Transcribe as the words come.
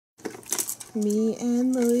Me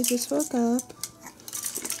and Lily just woke up,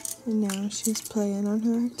 and now she's playing on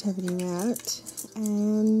her activity mat,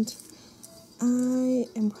 and I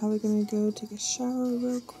am probably going to go take a shower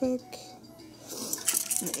real quick,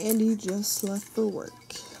 and Andy just left for work.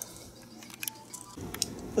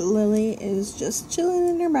 But Lily is just chilling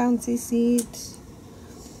in her bouncy seat,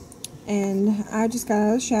 and I just got out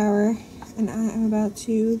of the shower, and I am about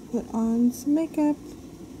to put on some makeup.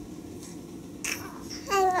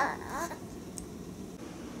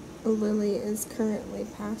 Lily is currently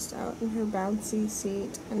passed out in her bouncy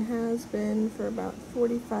seat and has been for about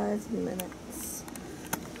 45 minutes.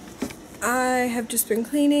 I have just been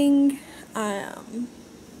cleaning. I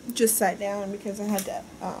just sat down because I had to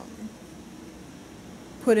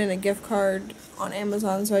put in a gift card on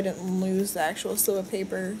Amazon so I didn't lose the actual slip of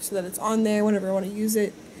paper, so that it's on there whenever I want to use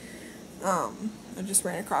it. I just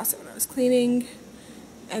ran across it when I was cleaning.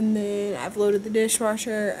 And then I've loaded the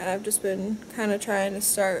dishwasher, and I've just been kind of trying to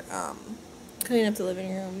start cleaning up the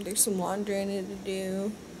living room. There's some laundry I need to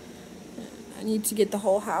do. I need to get the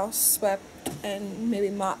whole house swept and maybe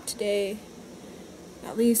mopped today.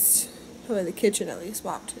 At least, probably the kitchen at least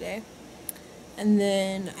mopped today. And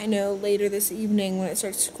then I know later this evening when it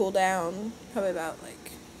starts to cool down, probably about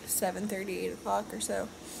like 7:30, 8 o'clock or so,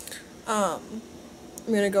 I'm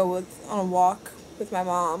going to go on a walk with my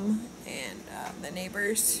mom and the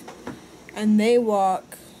neighbors, and they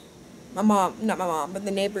walk, not my mom, but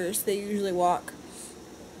the neighbors, they usually walk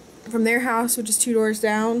from their house, which is 2 doors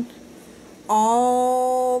down,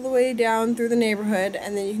 all the way down through the neighborhood,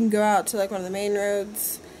 and then you can go out to like one of the main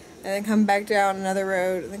roads, and then come back down another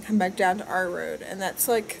road, and then come back down to our road, and that's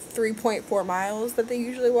like 3.4 miles that they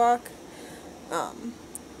usually walk.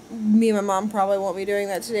 Me and my mom probably won't be doing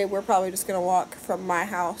that today. We're probably just going to walk from my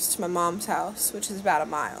house to my mom's house, which is about a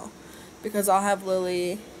mile, because I'll have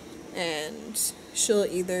Lily, and she'll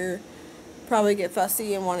either probably get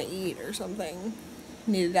fussy and want to eat or something,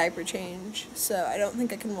 need a diaper change, so I don't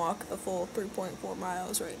think I can walk the full 3.4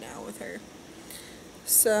 miles right now with her.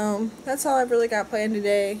 So that's all I've really got planned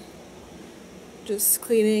today. Just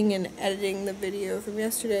cleaning and editing the video from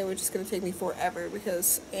yesterday, which is going to take me forever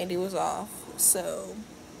because Andy was off, so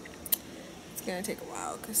it's going to take a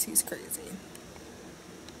while because he's crazy.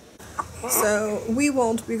 So we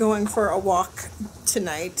won't be going for a walk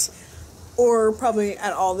tonight, or probably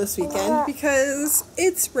at all this weekend, because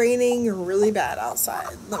it's raining really bad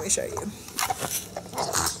outside. Let me show you.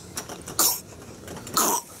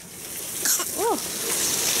 Oh.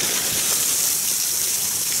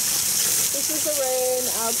 This is the rain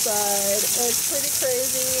outside. It's pretty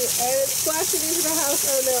crazy, and it's splashing into the house.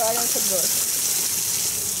 Oh no, I gotta shut the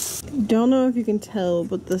door. Don't know if you can tell,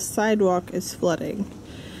 but the sidewalk is flooding.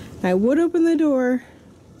 I would open the door,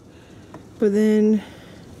 but then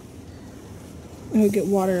I would get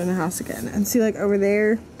water in the house again. And see, like over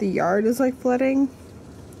there, the yard is like flooding.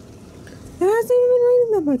 It hasn't even been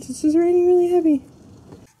raining that much. It's just raining really heavy.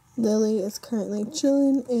 Lily is currently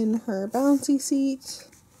chilling in her bouncy seat,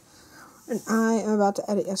 and I am about to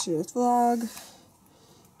edit yesterday's vlog.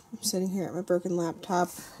 I'm sitting here at my broken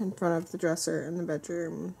laptop in front of the dresser in the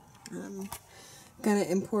bedroom. I'm gonna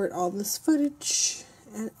import all this footage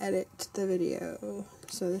and edit the video,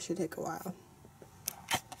 so this should take a while.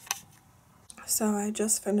 So I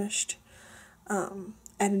just finished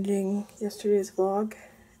editing yesterday's vlog,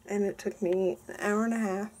 and it took me an hour and a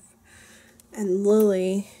half, and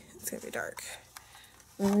Lily, it's gonna be dark,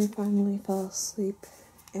 Lily finally fell asleep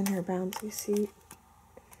in her bouncy seat,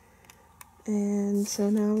 and so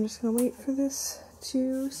now I'm just gonna wait for this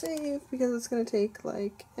to save because it's gonna take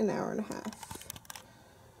like an hour and a half.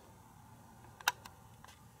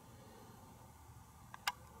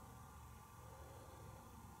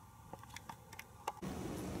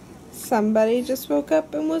 Somebody just woke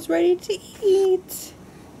up and was ready to eat.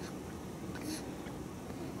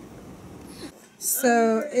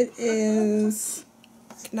 So it is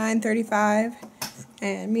 9:35,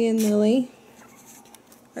 and me and Lily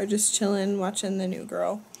are just chilling watching The New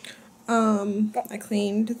Girl. I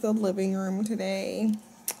cleaned the living room today.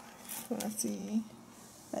 Let's see.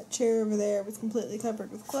 That chair over there was completely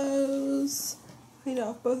covered with clothes. Cleaned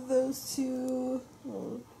off both of those two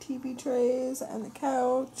little TV trays and the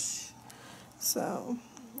couch. So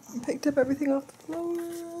I picked up everything off the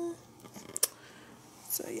floor.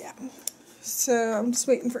 So yeah. So I'm just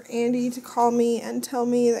waiting for Andy to call me and tell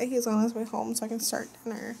me that he's on his way home so I can start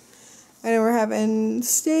dinner. I know we're having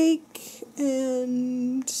steak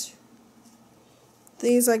and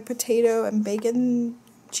these like potato and bacon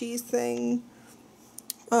cheese thing.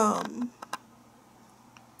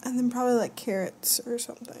 And then probably like carrots or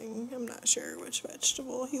something. I'm not sure which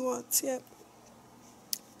vegetable he wants yet.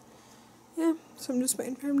 Yeah, So I'm just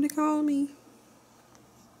waiting for him to call me.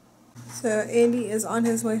 So Andy is on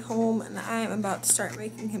his way home and I am about to start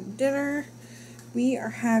making him dinner. We are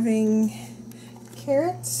having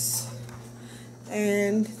carrots,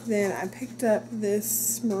 and then I picked up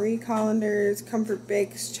this Marie Collander's Comfort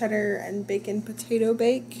Bakes cheddar and bacon potato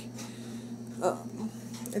bake.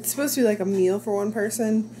 It's supposed to be like a meal for one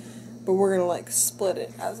person, but we're gonna like split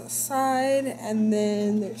it as a side. And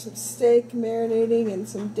then there's some steak marinating and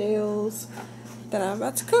some Dales that I'm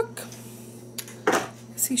about to cook.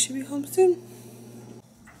 So he should be home soon.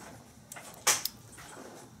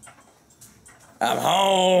 I'm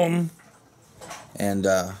home, and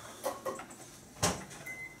the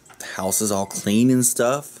house is all clean and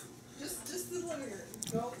stuff. Just the living room.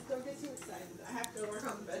 Don't get too excited. I have to work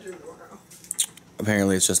on the bedroom tomorrow.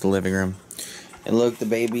 Apparently it's just the living room. And look, the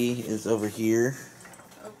baby is over here.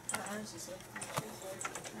 Oh, she's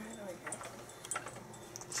trying to wake up.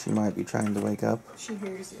 She might be trying to wake up. She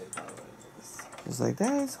hears you. She's like,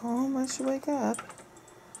 Daddy's home, I should wake up.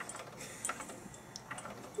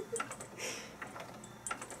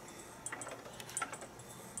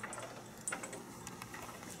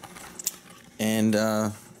 And,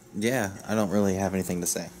 yeah, I don't really have anything to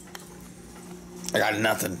say. I got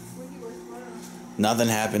nothing. Nothing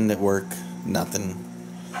happened at work. Nothing.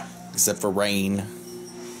 Except for rain.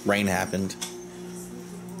 Rain happened.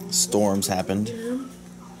 Storms happened.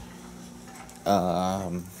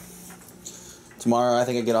 Tomorrow I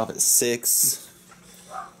think I get off at 6.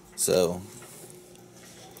 So,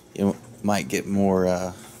 you might get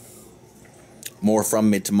more from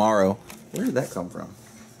me tomorrow. Where did that come from?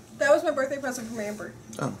 That was my birthday present from Amber.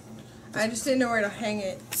 Oh. I just didn't know where to hang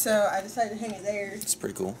it, so I decided to hang it there. It's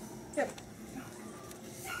pretty cool. Yep.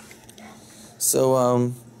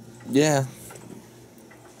 So, yeah.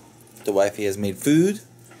 The wifey has made food.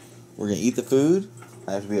 We're going to eat the food.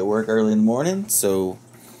 I have to be at work early in the morning, so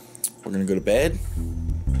we're going to go to bed.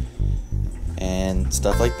 And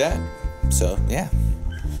stuff like that. So, yeah.